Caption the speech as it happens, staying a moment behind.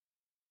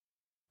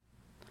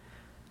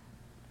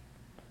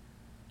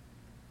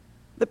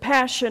The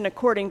Passion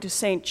according to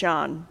St.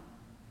 John.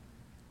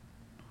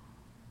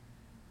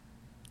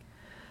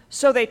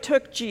 So they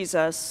took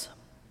Jesus,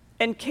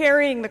 and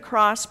carrying the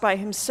cross by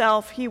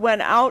himself, he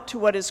went out to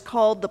what is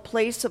called the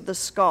place of the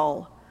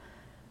skull,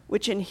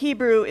 which in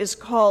Hebrew is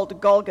called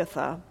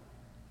Golgotha.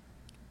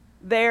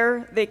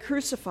 There they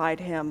crucified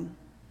him,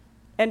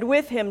 and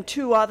with him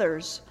 2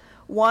 others,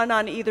 one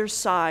on either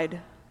side,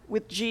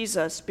 with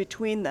Jesus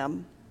between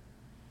them.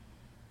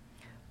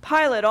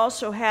 Pilate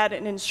also had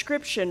an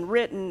inscription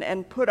written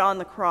and put on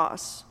the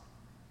cross.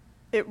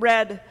 It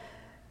read,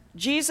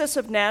 "Jesus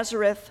of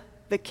Nazareth,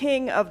 the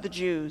King of the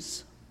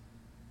Jews."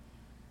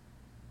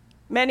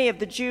 Many of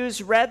the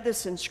Jews read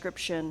this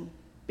inscription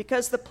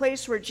because the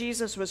place where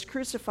Jesus was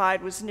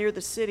crucified was near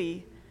the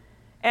city,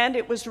 and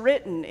it was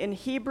written in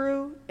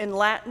Hebrew, in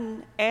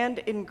Latin, and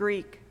in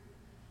Greek.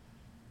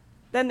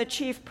 Then the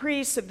chief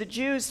priests of the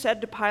Jews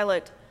said to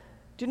Pilate,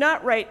 "Do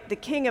not write the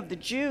King of the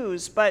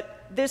Jews, but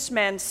this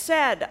man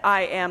said,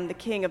 'I am the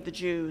King of the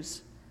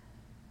Jews.'"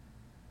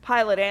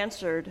 Pilate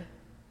answered,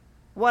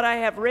 "What I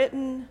have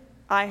written,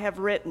 I have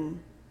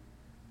written."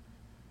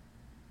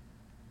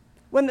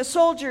 When the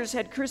soldiers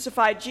had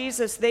crucified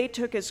Jesus, they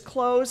took his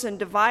clothes and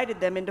divided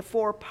them into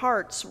 4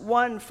 parts,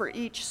 one for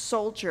each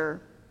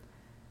soldier.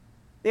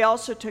 They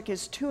also took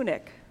his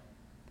tunic.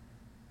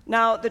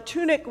 Now the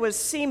tunic was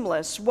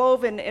seamless,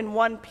 woven in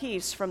one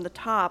piece from the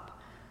top.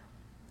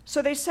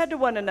 So they said to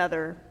one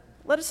another,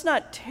 "Let us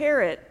not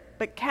tear it,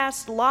 but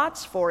cast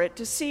lots for it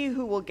to see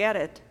who will get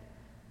it."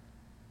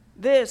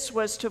 This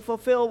was to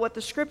fulfill what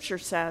the scripture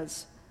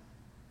says,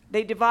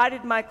 "They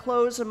divided my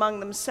clothes among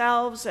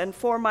themselves, and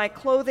for my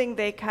clothing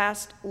they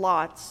cast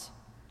lots."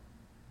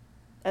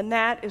 And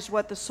that is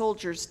what the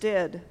soldiers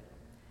did.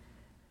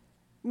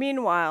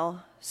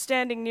 Meanwhile,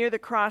 standing near the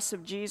cross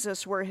of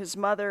Jesus were his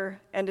mother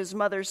and his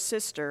mother's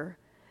sister,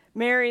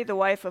 Mary, the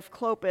wife of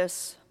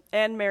Clopas,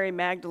 and Mary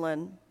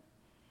Magdalene.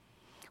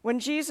 When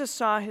Jesus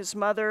saw his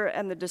mother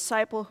and the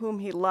disciple whom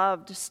he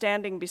loved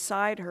standing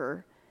beside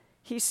her,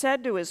 he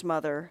said to his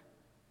mother,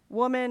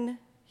 "Woman,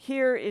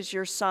 here is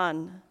your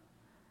son."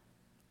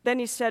 Then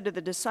he said to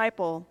the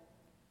disciple,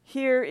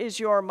 "Here is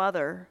your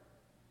mother."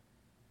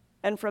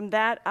 And from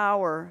that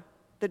hour,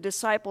 the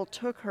disciple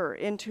took her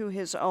into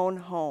his own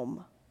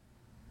home.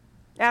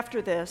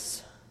 After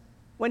this,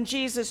 when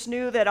Jesus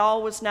knew that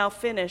all was now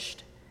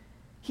finished,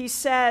 he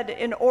said,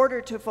 in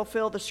order to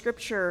fulfill the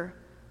scripture,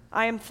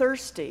 "I am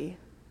thirsty."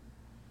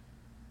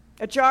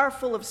 A jar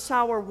full of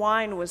sour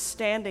wine was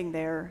standing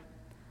there.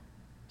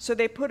 So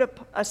they put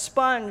a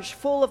sponge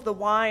full of the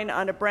wine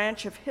on a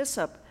branch of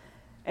hyssop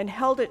and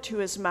held it to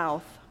his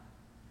mouth.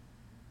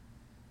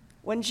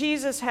 When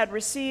Jesus had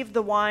received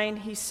the wine,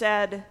 he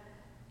said,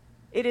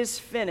 "It is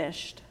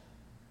finished."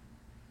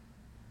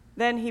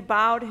 Then he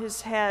bowed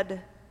his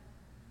head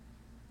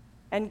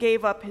and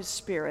gave up his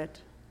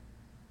spirit.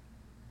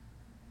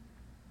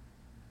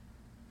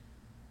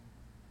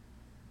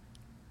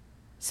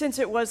 Since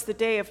it was the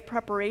day of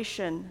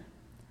preparation,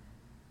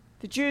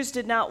 the Jews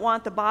did not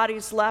want the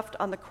bodies left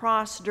on the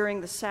cross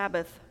during the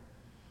Sabbath,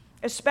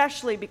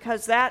 especially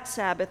because that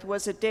Sabbath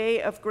was a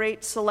day of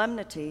great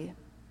solemnity.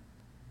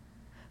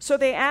 So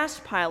they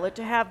asked Pilate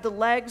to have the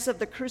legs of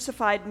the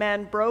crucified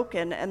men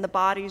broken and the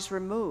bodies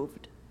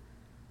removed.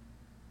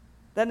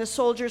 Then the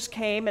soldiers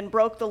came and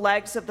broke the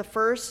legs of the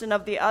first and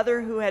of the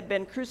other who had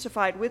been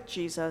crucified with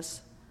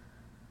Jesus.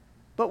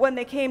 But when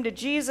they came to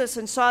Jesus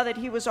and saw that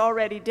he was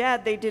already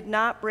dead, they did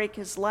not break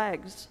his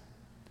legs.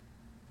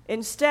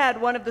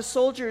 Instead, one of the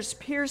soldiers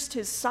pierced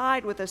his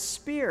side with a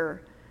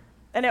spear,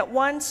 and at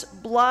once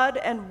blood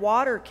and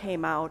water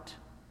came out.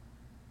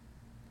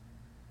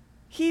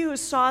 He who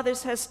saw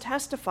this has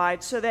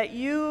testified, so that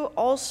you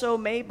also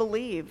may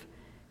believe.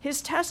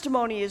 His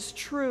testimony is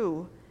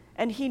true,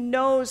 and he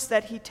knows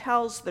that he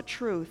tells the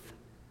truth.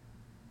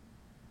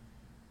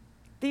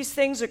 These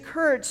things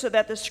occurred so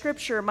that the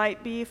scripture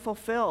might be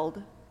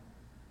fulfilled.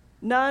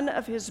 None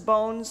of his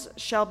bones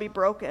shall be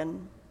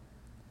broken.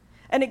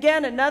 And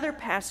again, another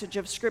passage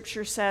of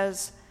scripture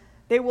says,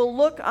 "They will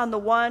look on the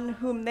one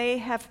whom they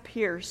have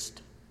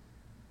pierced."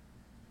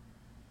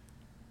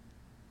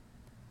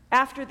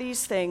 After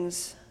these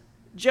things,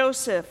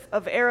 Joseph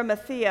of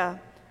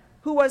Arimathea,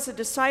 who was a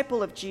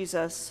disciple of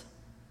Jesus,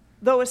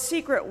 though a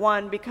secret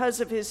one because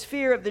of his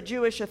fear of the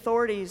Jewish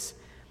authorities,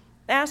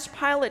 asked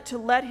Pilate to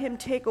let him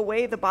take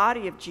away the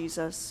body of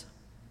Jesus.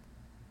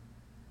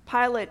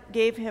 Pilate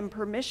gave him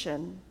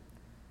permission.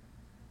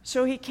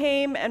 So he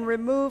came and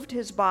removed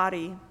his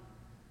body.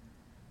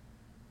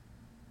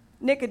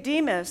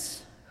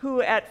 Nicodemus,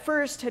 who at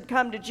first had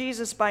come to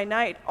Jesus by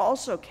night,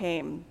 also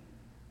came,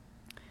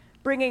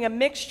 bringing a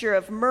mixture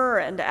of myrrh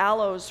and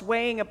aloes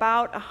weighing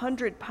about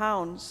 100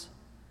 pounds.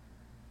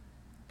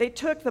 They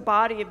took the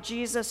body of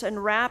Jesus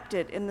and wrapped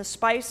it in the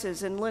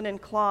spices in linen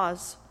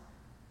cloths,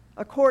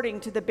 according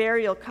to the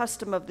burial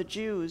custom of the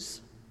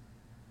Jews.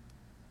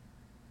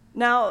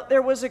 Now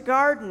there was a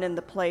garden in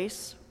the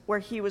place where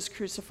he was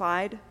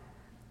crucified,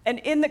 and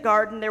in the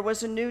garden there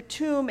was a new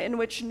tomb in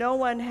which no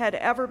one had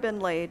ever been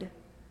laid.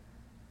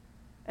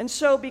 And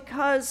so,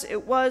 because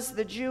it was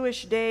the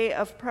Jewish day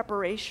of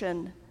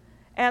preparation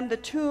and the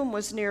tomb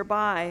was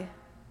nearby,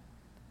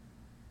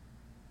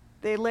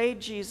 they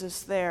laid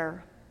Jesus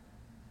there.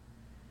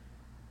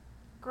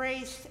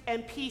 Grace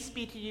and peace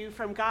be to you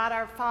from God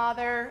our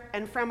Father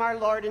and from our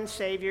Lord and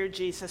Savior,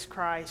 Jesus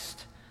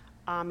Christ.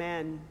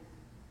 Amen.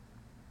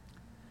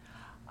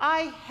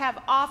 I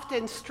have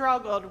often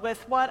struggled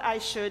with what I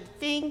should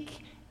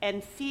think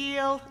and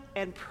feel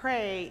and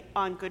pray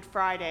on Good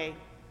Friday.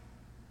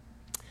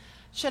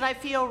 Should I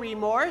feel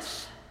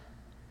remorse,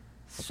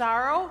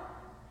 sorrow,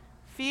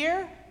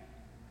 fear,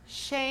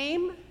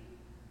 shame,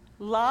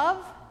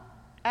 love,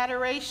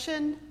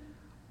 adoration,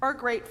 or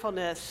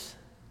gratefulness?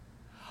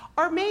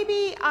 Or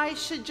maybe I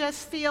should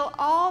just feel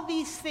all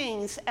these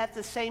things at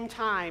the same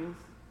time.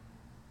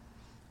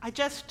 I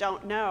just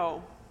don't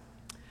know.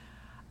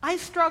 I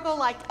struggle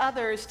like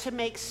others to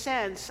make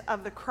sense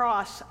of the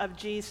cross of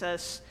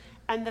Jesus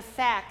and the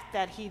fact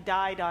that he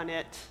died on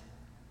it.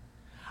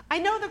 I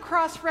know the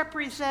cross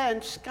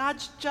represents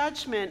God's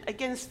judgment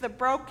against the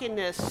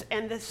brokenness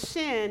and the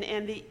sin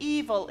and the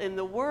evil in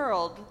the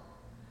world.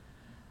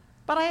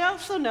 But I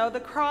also know the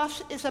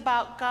cross is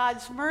about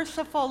God's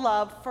merciful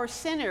love for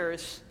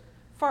sinners,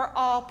 for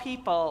all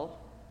people.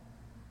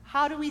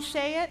 How do we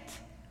say it?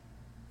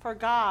 For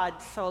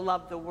God so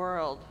loved the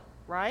world,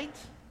 right?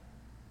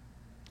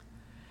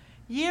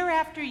 Year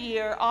after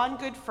year on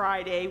Good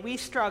Friday, we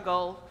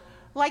struggle,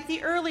 like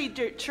the early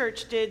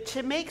church did,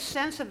 to make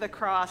sense of the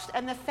cross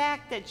and the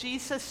fact that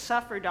Jesus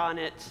suffered on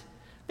it.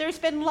 There's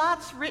been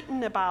lots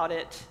written about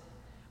it.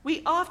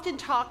 We often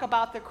talk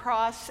about the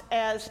cross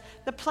as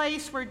the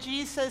place where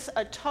Jesus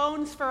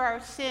atones for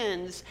our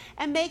sins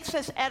and makes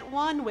us at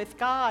one with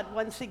God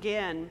once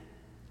again.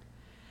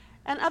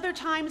 And other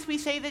times we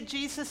say that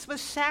Jesus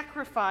was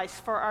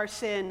sacrificed for our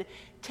sin,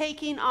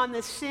 taking on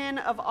the sin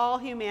of all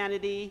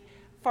humanity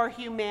for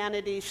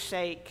humanity's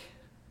sake.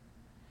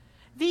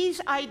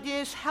 These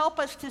ideas help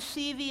us to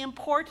see the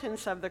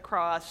importance of the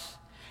cross.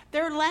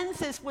 They're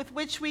lenses with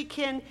which we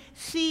can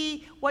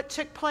see what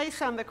took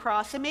place on the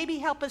cross and maybe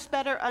help us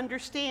better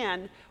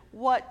understand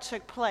what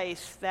took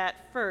place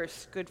that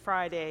first Good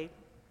Friday.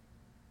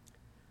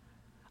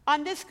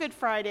 On this Good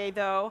Friday,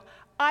 though,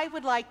 I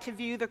would like to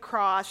view the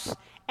cross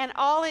and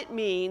all it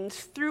means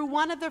through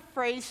one of the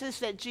phrases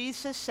that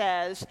Jesus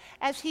says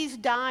as he's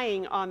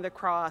dying on the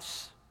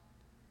cross.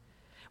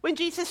 When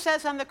Jesus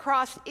says on the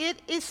cross,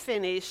 "It is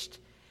finished,"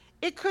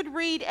 it could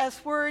read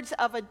as words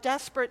of a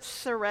desperate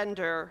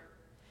surrender.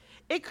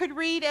 It could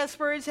read as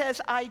words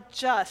as, "I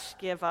just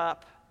give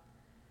up."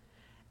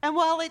 And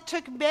while it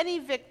took many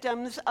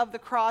victims of the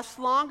cross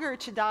longer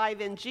to die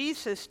than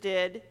Jesus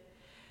did,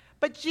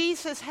 but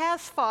Jesus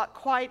has fought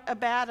quite a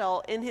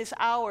battle in his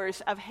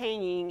hours of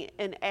hanging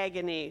in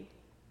agony.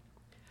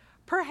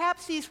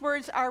 Perhaps these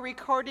words are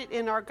recorded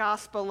in our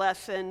gospel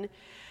lesson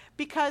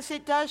because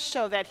it does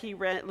show that he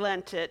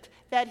relented,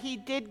 that he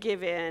did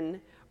give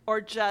in, or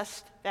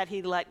just that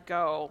he let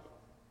go.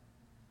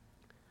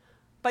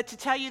 But to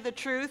tell you the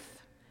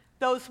truth,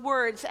 those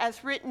words,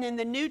 as written in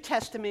the New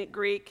Testament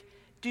Greek,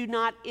 do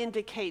not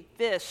indicate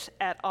this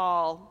at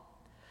all.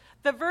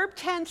 The verb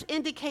tense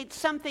indicates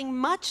something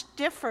much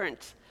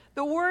different.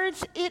 The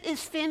words, "it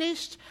is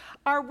finished,"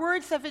 are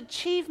words of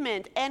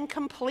achievement and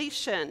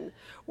completion,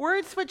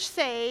 words which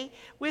say,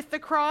 with the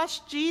cross,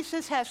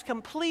 Jesus has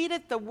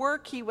completed the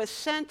work he was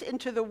sent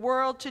into the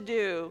world to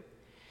do.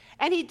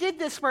 And he did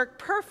this work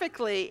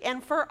perfectly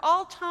and for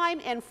all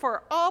time and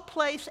for all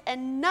place,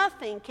 and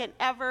nothing can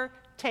ever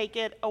take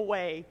it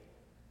away.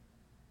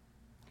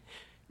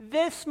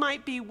 This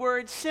might be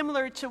words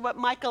similar to what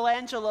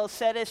Michelangelo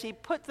said as he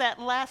put that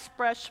last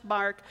brush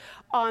mark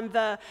on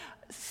the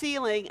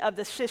ceiling of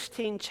the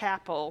Sistine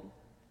Chapel.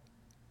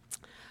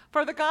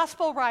 For the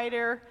gospel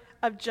writer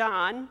of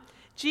John,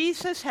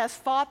 Jesus has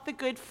fought the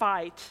good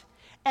fight,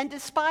 and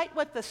despite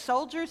what the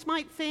soldiers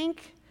might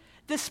think,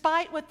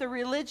 despite what the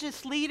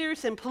religious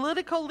leaders and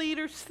political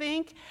leaders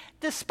think,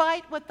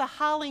 despite what the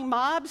howling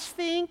mobs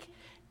think,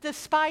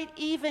 despite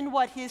even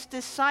what his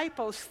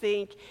disciples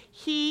think,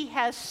 he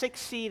has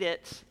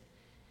succeeded.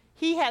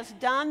 He has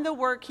done the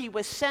work he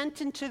was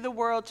sent into the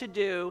world to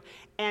do,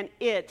 and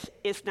it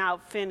is now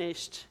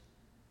finished.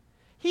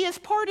 He has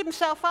poured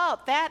himself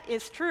out, that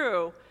is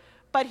true,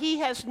 but he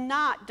has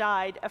not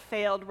died a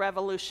failed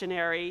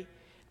revolutionary.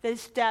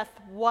 His death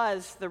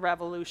was the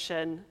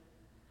revolution.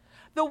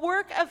 The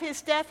work of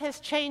his death has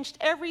changed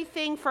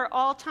everything for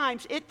all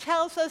times. It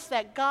tells us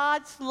that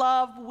God's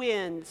love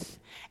wins,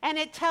 and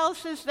it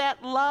tells us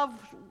that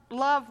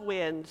love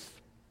wins.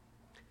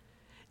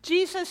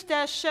 Jesus'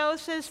 death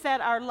shows us that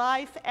our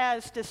life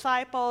as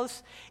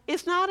disciples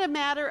is not a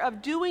matter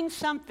of doing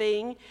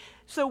something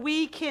so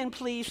we can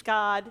please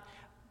God,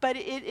 but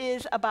it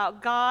is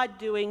about God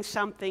doing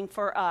something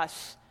for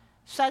us,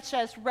 such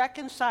as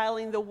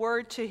reconciling the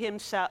world to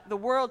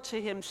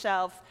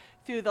himself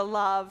through the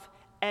love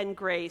and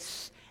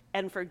grace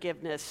and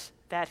forgiveness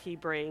that he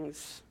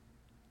brings.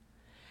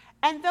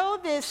 And though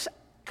this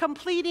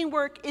completing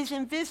work is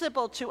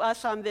invisible to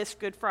us on this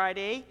Good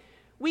Friday,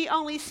 We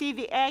only see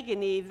the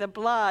agony, the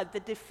blood,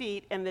 the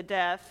defeat, and the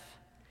death.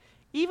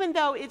 Even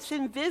though it's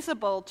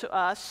invisible to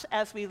us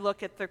as we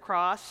look at the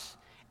cross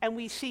and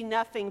we see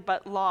nothing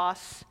but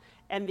loss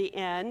and the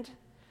end,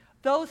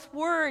 those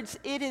words,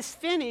 "it is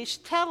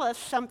finished," tell us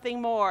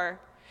something more.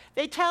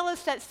 They tell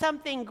us that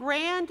something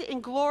grand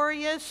and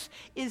glorious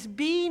is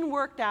being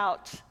worked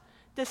out,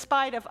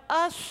 despite of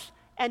us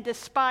and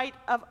despite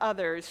of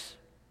others.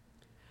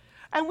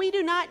 And we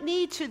do not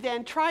need to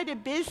then try to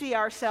busy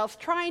ourselves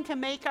trying to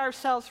make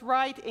ourselves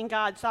right in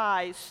God's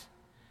eyes.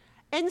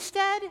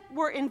 Instead,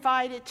 we're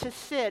invited to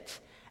sit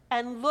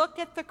and look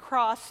at the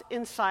cross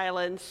in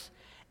silence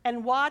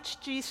and watch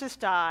Jesus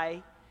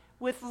die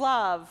with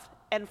love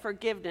and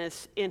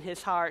forgiveness in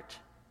his heart.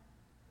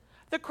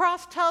 The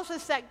cross tells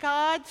us that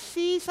God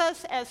sees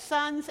us as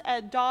sons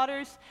and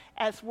daughters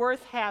as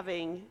worth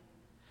having.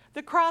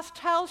 The cross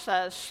tells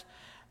us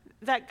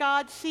that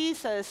God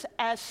sees us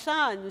as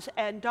sons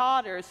and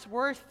daughters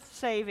worth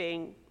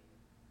saving.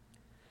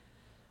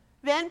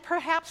 Then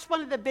perhaps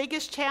one of the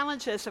biggest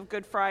challenges of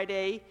Good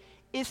Friday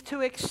is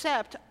to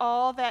accept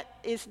all that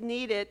is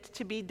needed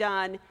to be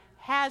done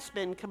has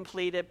been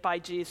completed by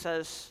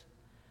Jesus.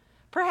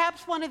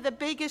 Perhaps one of the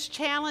biggest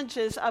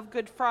challenges of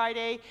Good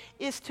Friday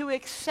is to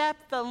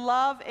accept the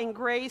love and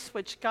grace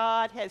which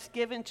God has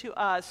given to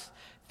us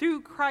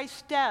through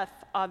Christ's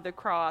death on the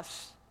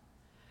cross.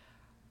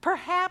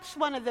 Perhaps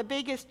one of the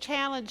biggest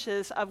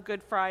challenges of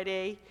Good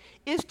Friday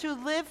is to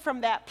live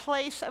from that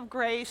place of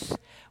grace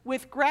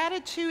with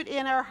gratitude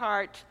in our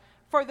heart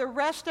for the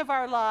rest of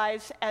our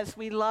lives as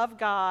we love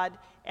God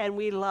and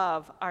we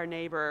love our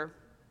neighbor.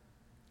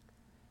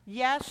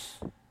 Yes,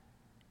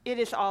 it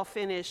is all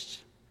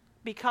finished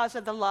because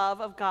of the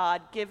love of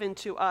God given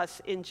to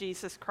us in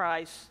Jesus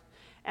Christ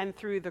and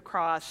through the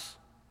cross.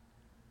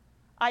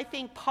 I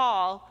think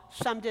Paul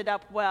summed it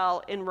up well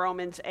in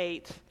Romans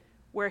 8,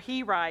 where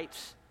he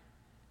writes,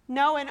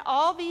 "No, in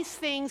all these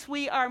things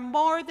we are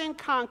more than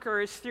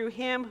conquerors through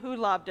him who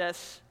loved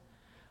us.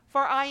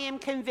 For I am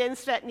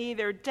convinced that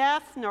neither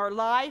death nor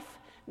life,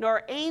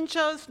 nor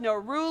angels, nor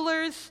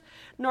rulers,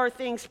 nor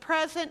things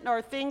present,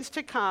 nor things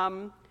to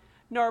come,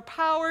 nor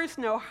powers,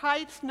 nor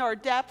heights, nor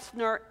depths,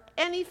 nor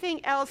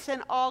anything else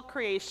in all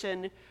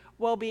creation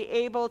will be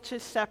able to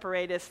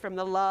separate us from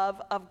the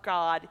love of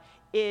God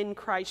in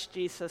Christ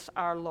Jesus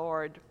our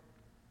Lord."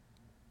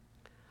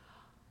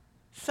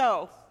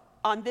 So,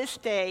 on this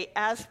day,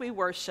 as we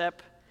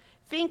worship,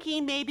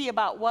 thinking maybe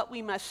about what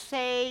we must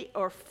say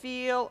or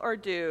feel or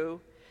do,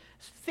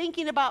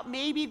 thinking about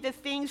maybe the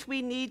things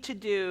we need to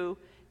do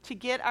to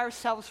get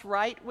ourselves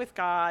right with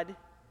God,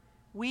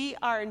 we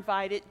are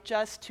invited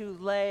just to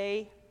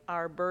lay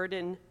our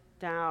burden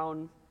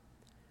down.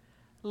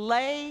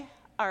 Lay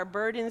our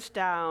burdens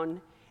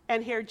down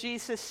and hear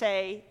Jesus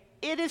say,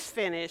 "It is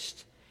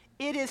finished.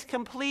 It is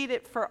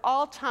completed for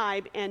all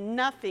time, and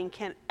nothing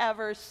can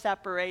ever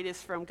separate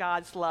us from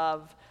God's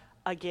love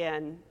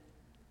again."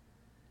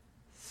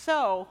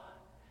 So,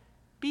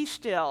 be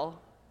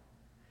still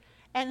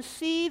and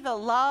see the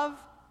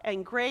love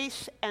and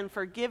grace and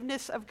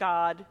forgiveness of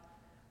God,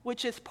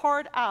 which is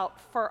poured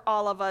out for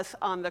all of us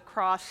on the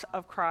cross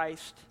of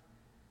Christ.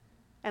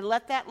 And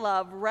let that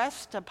love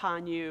rest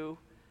upon you,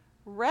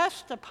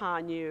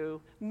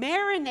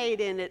 marinate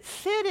in it,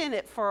 sit in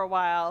it for a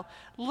while.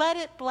 Let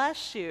it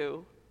bless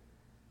you.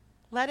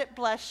 Let it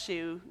bless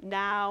you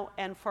now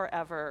and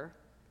forever,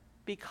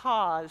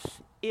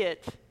 because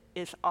it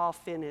is all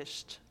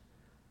finished.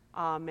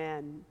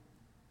 Amen.